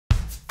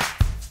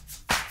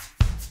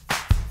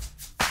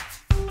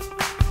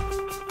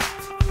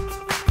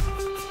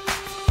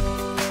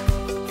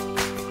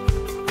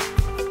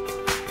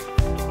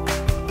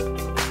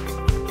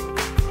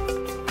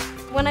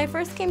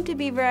first came to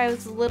Beaver, I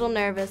was a little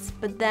nervous,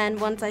 but then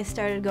once I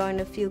started going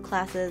to a few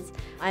classes,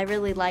 I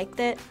really liked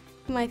it.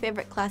 My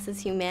favorite class is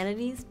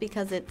humanities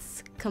because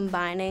it's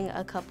combining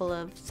a couple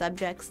of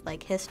subjects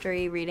like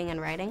history, reading, and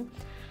writing.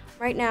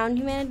 Right now in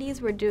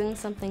humanities, we're doing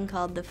something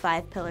called the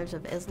 5 Pillars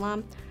of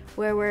Islam,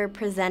 where we're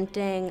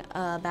presenting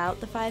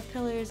about the 5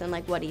 pillars and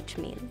like what each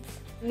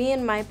means. Me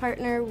and my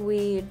partner,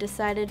 we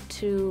decided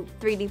to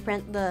 3D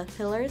print the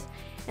pillars,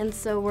 and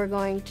so we're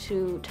going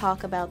to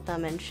talk about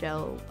them and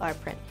show our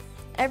prints.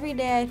 Every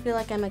day I feel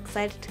like I'm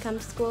excited to come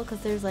to school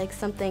because there's like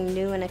something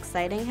new and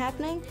exciting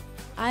happening.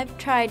 I've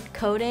tried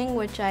coding,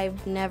 which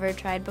I've never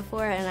tried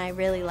before, and I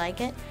really like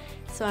it,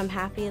 so I'm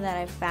happy that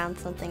I've found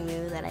something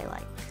new that I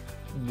like.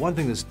 One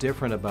thing that's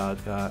different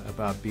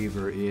about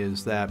Beaver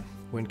is that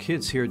when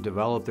kids here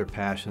develop their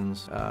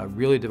passions,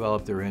 really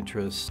develop their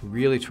interests,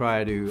 really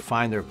try to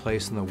find their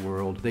place in the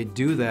world, they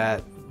do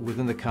that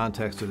within the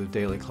context of their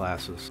daily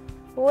classes.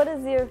 What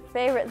is your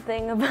favorite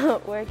thing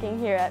about working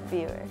here at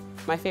Beaver?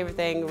 My favorite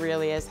thing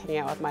really is hanging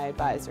out with my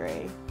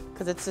advisory,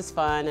 because it's just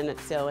fun and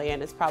it's silly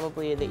and it's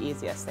probably the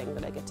easiest thing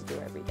that I get to do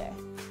every day.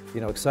 You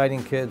know,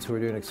 exciting kids who are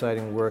doing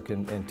exciting work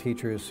and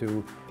teachers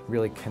who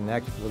really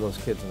connect with those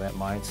kids in that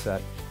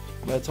mindset.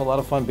 But it's a lot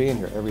of fun being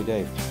here every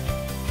day.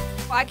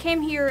 I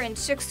came here in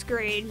 6th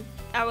grade.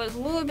 I was a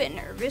little bit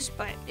nervous,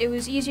 but it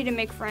was easy to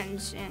make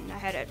friends and I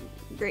had a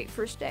great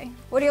first day.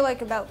 What do you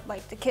like about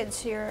the kids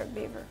here at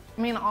Beaver?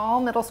 I mean,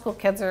 all middle school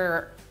kids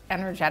are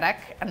energetic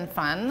and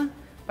fun,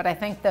 but I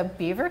think the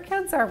Beaver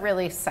kids are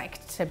really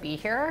psyched to be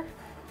here.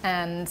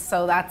 And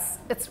so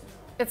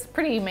it's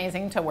pretty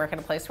amazing to work at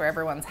a place where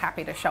everyone's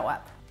happy to show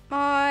up.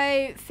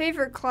 My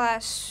favorite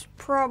class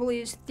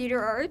probably is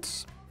theater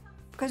arts,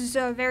 because it's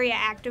a very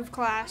active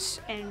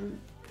class and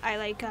I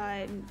like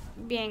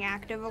being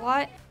active a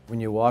lot. When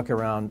you walk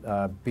around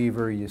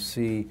Beaver, you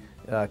see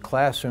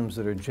classrooms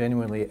that are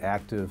genuinely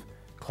active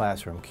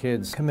classroom.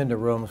 Kids come into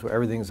rooms where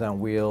everything's on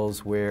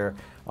wheels, where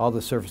all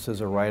the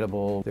surfaces are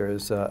writable,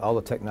 there's all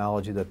the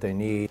technology that they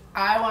need.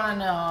 I want to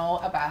know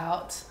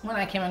about when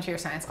I came into your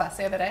science class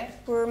the other day.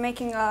 We're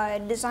making a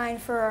design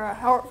for a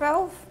heart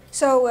valve.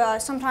 So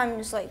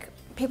sometimes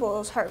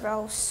people's heart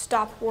valves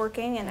stop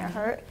working in their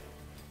heart,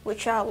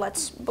 which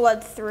lets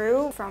blood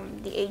through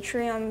from the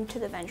atrium to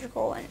the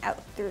ventricle and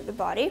out through the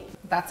body.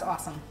 That's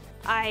awesome.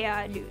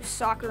 I do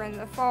soccer in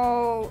the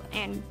fall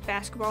and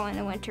basketball in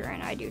the winter,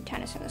 and I do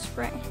tennis in the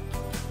spring.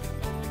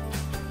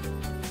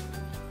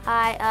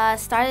 I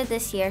started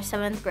this year,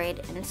 7th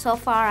grade, and so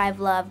far I've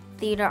loved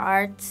theater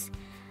arts,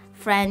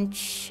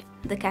 French,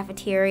 the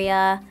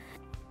cafeteria.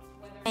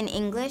 In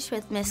English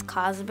with Miss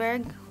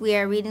Cosberg, we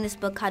are reading this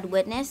book called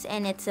Witness,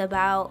 and it's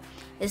about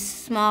this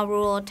small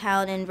rural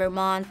town in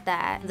Vermont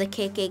that the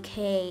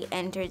KKK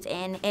enters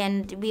in.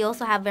 And we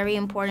also have very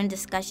important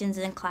discussions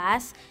in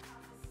class.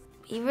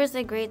 Beaver is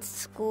a great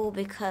school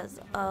because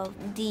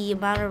of the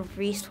amount of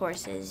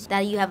resources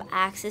that you have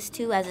access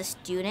to as a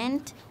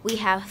student. We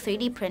have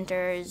 3D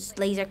printers,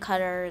 laser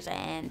cutters,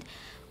 and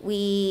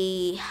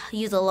we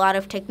use a lot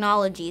of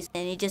technologies,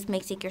 and it just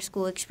makes your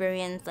school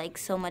experience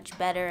so much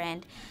better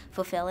and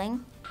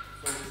fulfilling.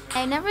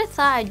 I never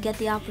thought I'd get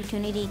the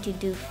opportunity to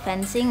do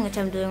fencing, which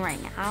I'm doing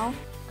right now,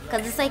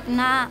 because it's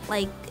not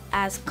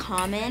as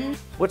common.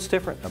 What's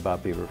different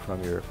about Beaver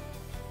from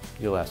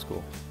your last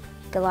school?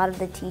 A lot of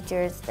the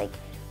teachers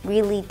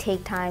really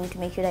take time to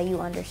make sure that you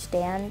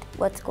understand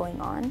what's going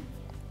on.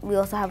 We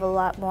also have a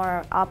lot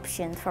more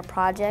options for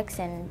projects,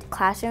 and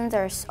classrooms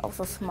are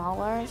also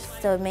smaller,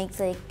 so it makes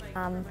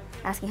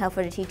asking help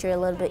for the teacher a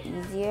little bit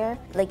easier.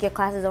 Your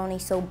class is only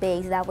so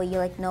big, so that way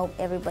you know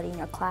everybody in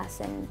your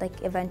class and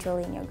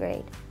eventually in your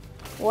grade.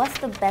 What's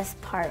the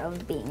best part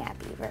of being at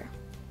Beaver?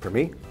 For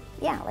me?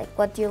 Yeah,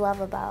 what do you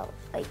love about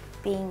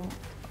being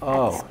at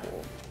the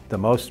school? The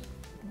most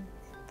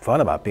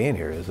fun about being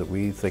here is that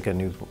we think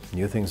of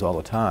new things all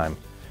the time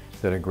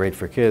that are great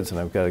for kids,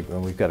 and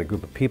we've got a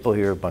group of people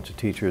here, a bunch of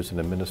teachers and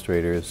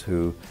administrators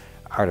who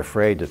aren't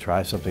afraid to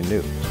try something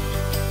new.